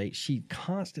reiterate, she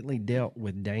constantly dealt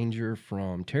with danger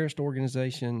from terrorist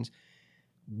organizations,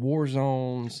 war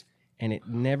zones, and it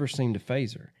never seemed to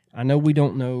faze her. I know we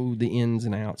don't know the ins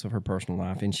and outs of her personal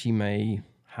life, and she may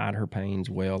hide her pains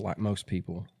well, like most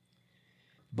people.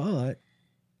 But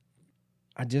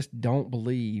I just don't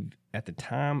believe at the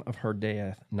time of her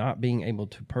death, not being able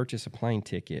to purchase a plane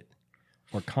ticket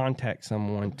or contact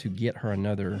someone to get her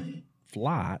another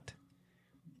flight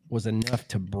was enough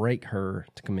to break her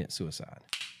to commit suicide.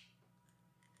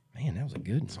 Man, that was a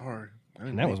good one. Sorry.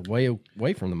 And that was way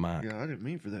away from the mic. Yeah, I didn't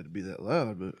mean for that to be that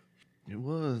loud, but it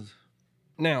was.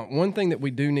 Now, one thing that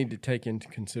we do need to take into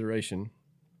consideration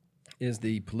is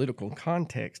the political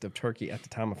context of Turkey at the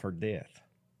time of her death.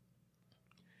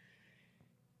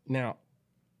 Now,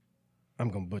 I'm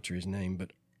going to butcher his name,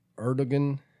 but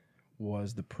Erdogan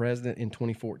was the president in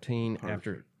 2014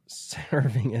 after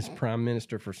serving as prime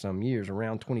minister for some years.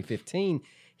 Around 2015,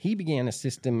 he began a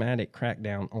systematic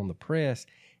crackdown on the press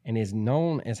and is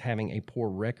known as having a poor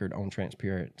record on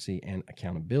transparency and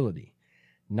accountability.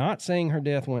 Not saying her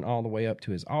death went all the way up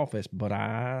to his office, but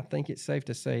I think it's safe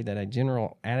to say that a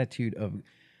general attitude of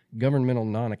governmental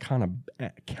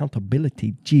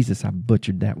non-accountability, Jesus, I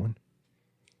butchered that one.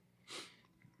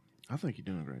 I think you're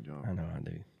doing a great job. I know I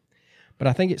do. But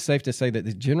I think it's safe to say that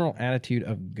the general attitude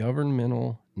of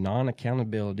governmental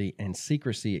non-accountability and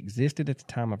secrecy existed at the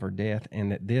time of her death,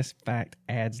 and that this fact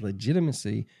adds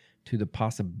legitimacy to the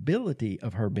possibility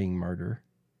of her being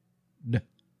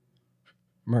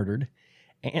murdered,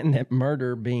 and that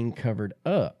murder being covered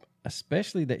up,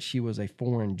 especially that she was a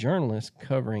foreign journalist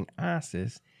covering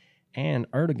ISIS, and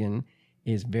Erdogan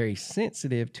is very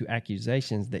sensitive to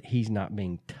accusations that he's not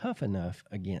being tough enough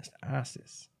against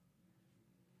ISIS.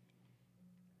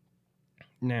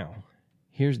 Now,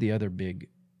 here's the other big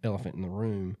elephant in the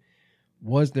room.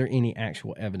 Was there any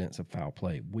actual evidence of foul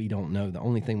play? We don't know. The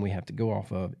only thing we have to go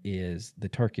off of is the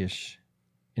Turkish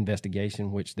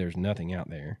investigation, which there's nothing out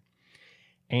there,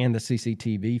 and the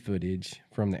CCTV footage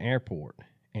from the airport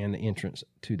and the entrance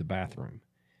to the bathroom.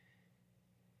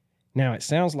 Now, it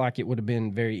sounds like it would have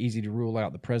been very easy to rule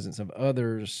out the presence of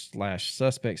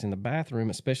others/suspects in the bathroom,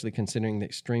 especially considering the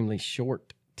extremely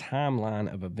short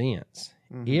timeline of events.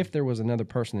 Mm-hmm. If there was another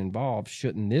person involved,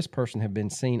 shouldn't this person have been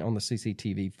seen on the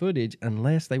CCTV footage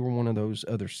unless they were one of those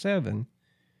other 7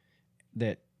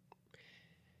 that,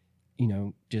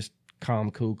 just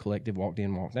calm, cool, collective, walked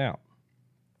in, walked out?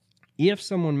 If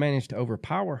someone managed to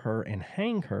overpower her and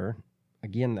hang her,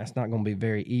 again, that's not going to be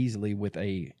very easily with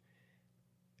a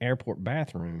airport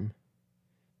bathroom.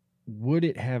 Would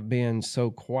it have been so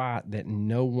quiet that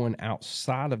no one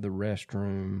outside of the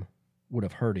restroom would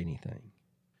have heard anything?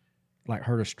 Like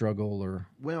heard a struggle or...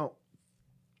 Well,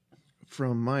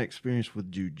 from my experience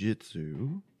with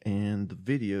jiu-jitsu and the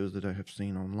videos that I have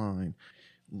seen online,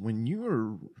 when you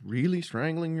are really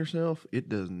strangling yourself, it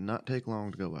does not take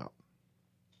long to go out.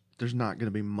 There's not going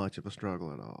to be much of a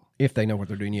struggle at all. If they know what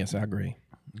they're doing, yes, I agree.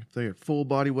 If they are full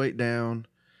body weight down,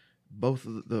 both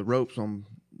of the ropes on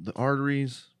the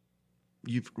arteries,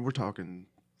 we're talking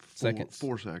seconds.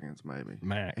 4 seconds maybe.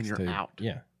 Max. And you're too. out.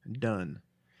 Yeah. Done.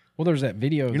 Well, there's that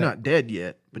video. You're not dead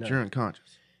yet, but you're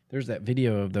unconscious. There's that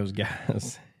video of those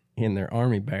guys in their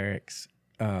army barracks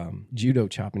judo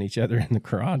chopping each other in the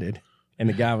carotid. And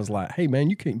the guy was like, "Hey man,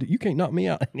 you can't knock me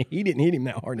out." And he didn't hit him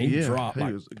that hard. And he dropped.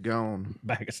 He was gone.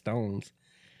 Bag of stones.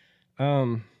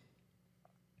 I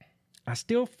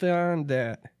still find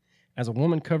that as a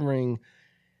woman covering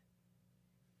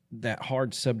that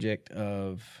hard subject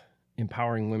of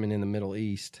empowering women in the Middle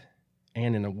East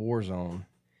and in a war zone,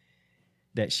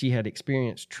 that she had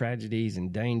experienced tragedies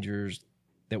and dangers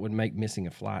that would make missing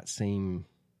a flight seem,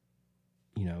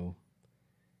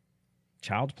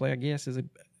 child's play, I guess, is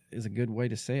a good way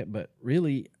to say it. But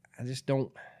really, I just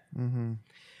don't. Mm-hmm.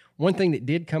 One thing that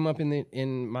did come up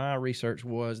in my research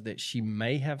was that she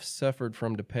may have suffered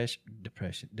from depression.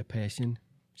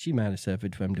 She might have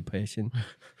suffered from depression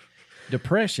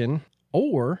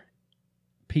or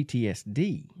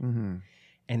PTSD. Mm-hmm.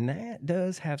 And that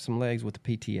does have some legs with the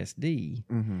PTSD.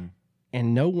 Mm-hmm.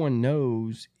 And no one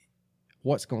knows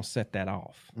what's going to set that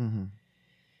off. Mm-hmm.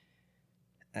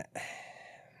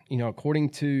 According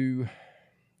to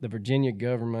the Virginia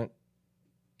government,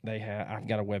 I've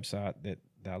got a website that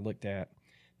I looked at.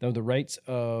 Though the rates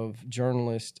of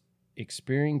journalists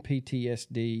experiencing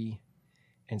PTSD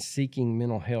and seeking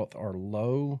mental health are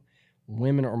low,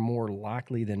 women are more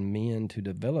likely than men to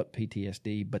develop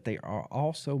PTSD, but they are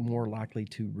also more likely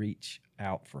to reach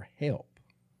out for help.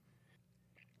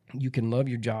 You can love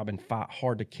your job and fight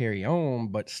hard to carry on,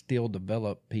 but still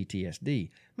develop PTSD.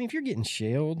 I mean, if you're getting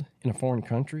shelled in a foreign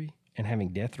country and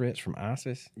having death threats from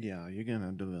ISIS... Yeah, you're going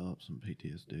to develop some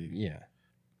PTSD. Yeah.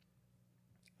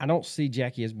 I don't see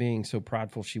Jacky as being so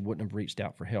prideful she wouldn't have reached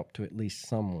out for help to at least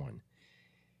someone.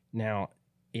 Now,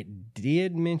 it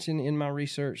did mention in my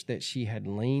research that she had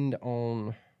leaned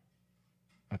on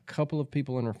a couple of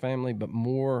people in her family, but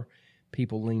more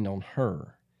people leaned on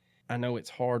her. I know it's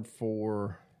hard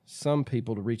for some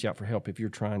people to reach out for help if you're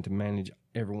trying to manage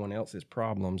everyone else's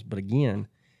problems. But again,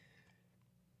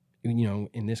 you know,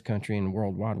 in this country and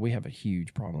worldwide, we have a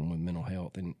huge problem with mental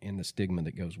health and the stigma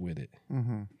that goes with it.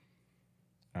 Mm-hmm.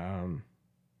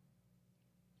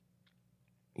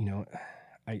 You know,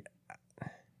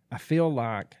 I feel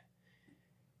like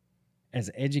as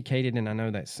educated, and I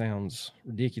know that sounds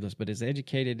ridiculous, but as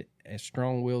educated, as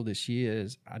strong-willed as she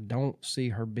is, I don't see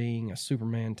her being a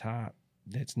Superman type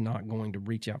that's not going to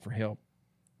reach out for help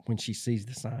when she sees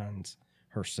the signs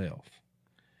herself.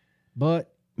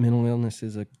 But mental illness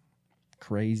is a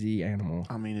crazy animal.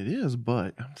 I mean, it is,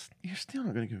 but you're still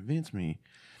not going to convince me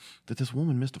that this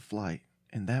woman missed a flight,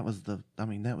 and that was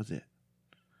it.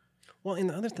 Well, and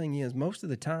the other thing is, most of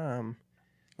the time,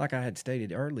 like I had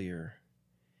stated earlier,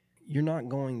 you're not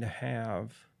going to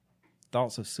have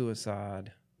thoughts of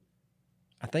suicide.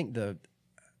 I think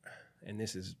and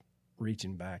this is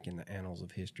reaching back in the annals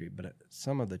of history, but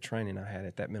some of the training I had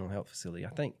at that mental health facility,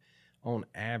 I think on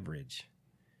average,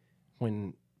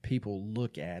 when people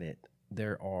look at it,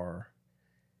 there are,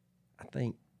 I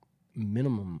think,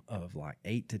 minimum of like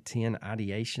 8 to 10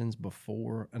 ideations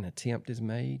before an attempt is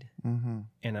made. Mm-hmm.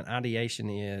 And an ideation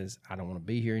is, I don't want to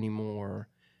be here anymore.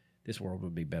 This world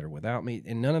would be better without me.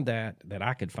 And none of that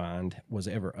I could find was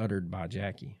ever uttered by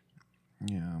Jacky.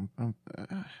 Yeah, I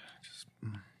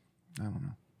don't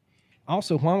know.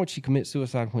 Also, why would she commit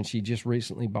suicide when she just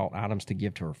recently bought items to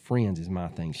give to her friends is my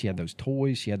thing. She had those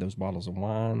toys. She had those bottles of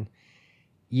wine.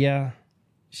 Yeah,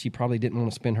 she probably didn't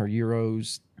want to spend her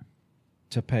euros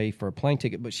to pay for a plane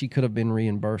ticket, but she could have been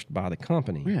reimbursed by the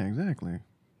company. Yeah, exactly.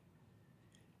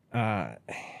 I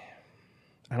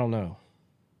don't know.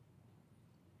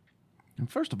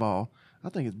 And first of all, I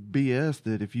think it's BS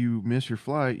that if you miss your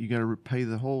flight, you got to pay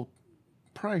the whole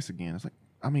price again. It's like,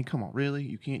 I mean, come on, really?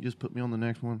 You can't just put me on the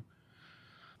next one?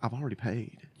 I've already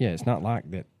paid. Yeah, it's not like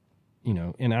that, you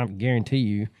know, and I guarantee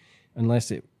you, and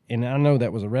I know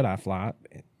that was a red-eye flight,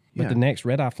 but the next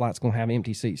red-eye flight's going to have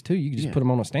empty seats too. You can just put them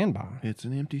on a standby. It's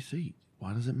an empty seat.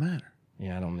 Why does it matter?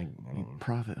 Yeah, I don't think. You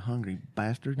profit-hungry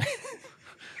bastard.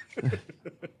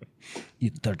 You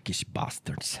Turkish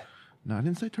bastards. No, I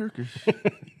didn't say Turkish.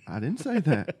 I didn't say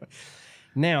that.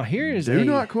 Now, Do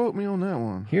not quote me on that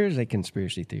one. Here's a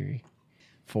conspiracy theory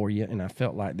for you, and I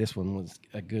felt like this one was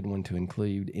a good one to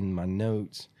include in my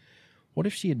notes. What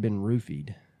if she had been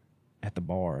roofied at the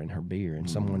bar in her beer and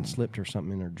someone slipped her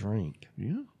something in her drink?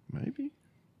 Yeah, maybe.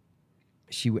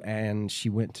 She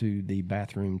went to the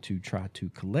bathroom to try to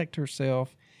collect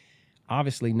herself,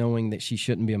 obviously knowing that she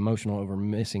shouldn't be emotional over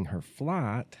missing her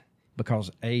flight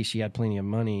because, A, she had plenty of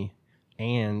money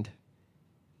and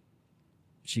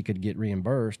she could get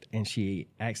reimbursed, and she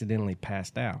accidentally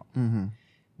passed out. Mm-hmm.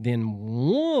 Then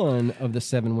one of the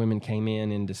 7 women came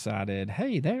in and decided,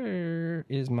 hey, there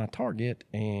is my target,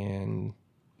 and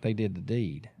they did the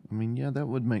deed. I mean, yeah, that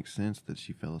would make sense that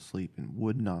she fell asleep and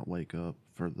would not wake up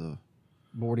for the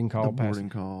boarding call,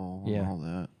 and all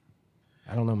that.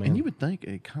 I don't know, man. And you would think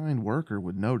a kind worker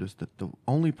would notice that the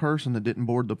only person that didn't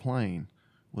board the plane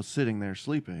was sitting there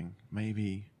sleeping.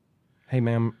 Maybe, hey,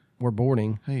 ma'am, we're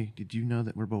boarding. Hey, did you know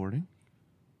that we're boarding?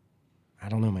 I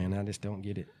don't know, man. I just don't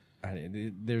get it.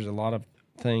 There's a lot of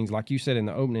things, like you said in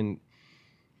the opening,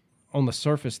 on the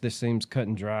surface, this seems cut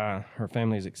and dry. Her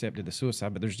family has accepted the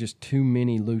suicide, but there's just too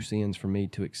many loose ends for me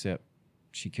to accept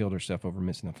she killed herself over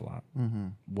missing a flight. Mm-hmm.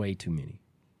 Way too many.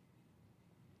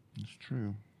 That's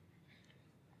true.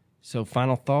 So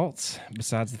final thoughts,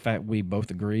 besides the fact we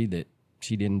both agree that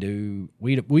she didn't do,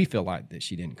 we feel like that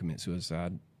she didn't commit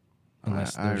suicide,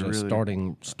 unless there's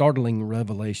a startling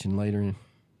revelation later.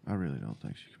 I really don't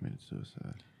think she committed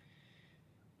suicide.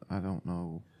 I don't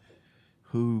know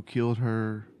who killed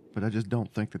her, but I just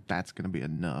don't think that that's going to be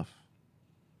enough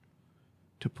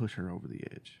to push her over the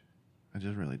edge. I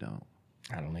just really don't.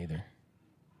 I don't either.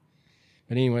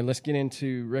 But anyway, let's get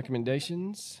into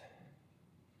recommendations.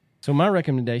 So my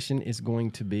recommendation is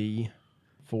going to be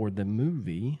for the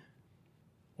movie,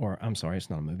 or I'm sorry, it's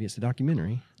not a movie, it's a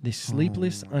documentary, The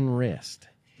Sleepless Unrest.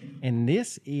 And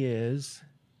this is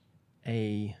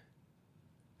a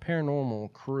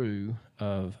paranormal crew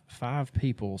of 5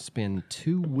 people spend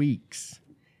 2 weeks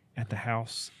at the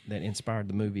house that inspired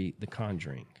the movie The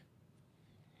Conjuring.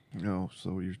 Oh,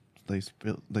 so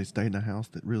they stayed in a house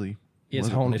that really is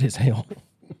haunted as hell.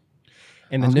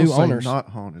 And the new new owners, not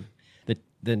haunted.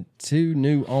 The 2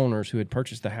 new owners who had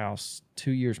purchased the house 2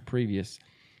 years previous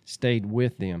stayed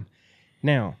with them.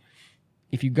 Now,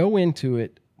 if you go into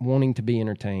it wanting to be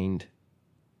entertained,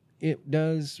 it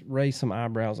does raise some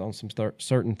eyebrows on some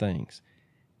certain things.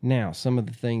 Now, some of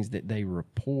the things that they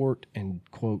report and,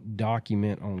 quote,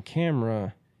 document on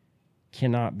camera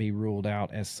cannot be ruled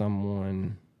out as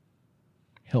someone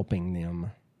helping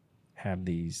them have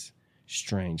these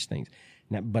strange things.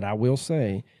 Now, but I will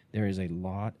say there is a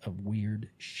lot of weird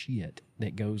shit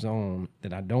that goes on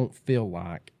that I don't feel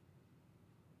like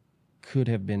could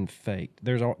have been faked.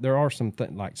 There are some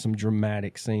like some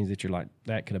dramatic scenes that you're like,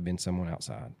 that could have been someone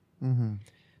outside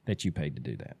that you paid to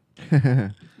do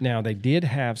that. Now, they did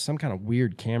have some kind of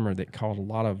weird camera that caught a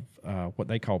lot of what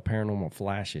they call paranormal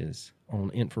flashes on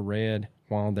infrared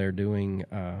while they're doing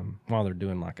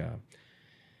like a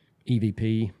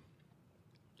EVP.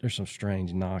 There's some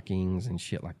strange knockings and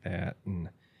shit like that, and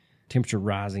temperature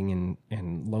rising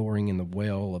and lowering in the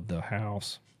well of the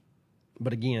house.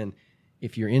 But again,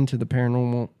 if you're into the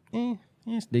paranormal,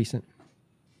 it's decent.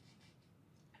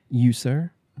 You,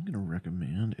 sir? I'm going to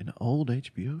recommend an old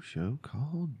HBO show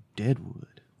called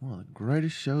Deadwood. One of the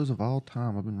greatest shows of all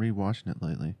time. I've been rewatching it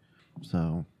lately.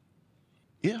 So,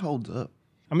 it holds up.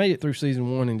 I made it through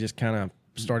season 1 and just kind of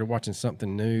started watching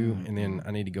something new, and then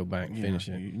I need to go back and finish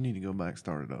it. You need to go back and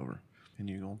start it over. And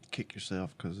you're going to kick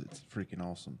yourself because it's freaking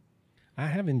awesome. I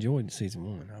have enjoyed season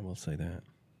 1, I will say that.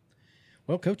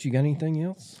 Well, Coach, you got anything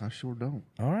else? I sure don't.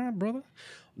 All right, brother.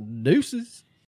 Deuces.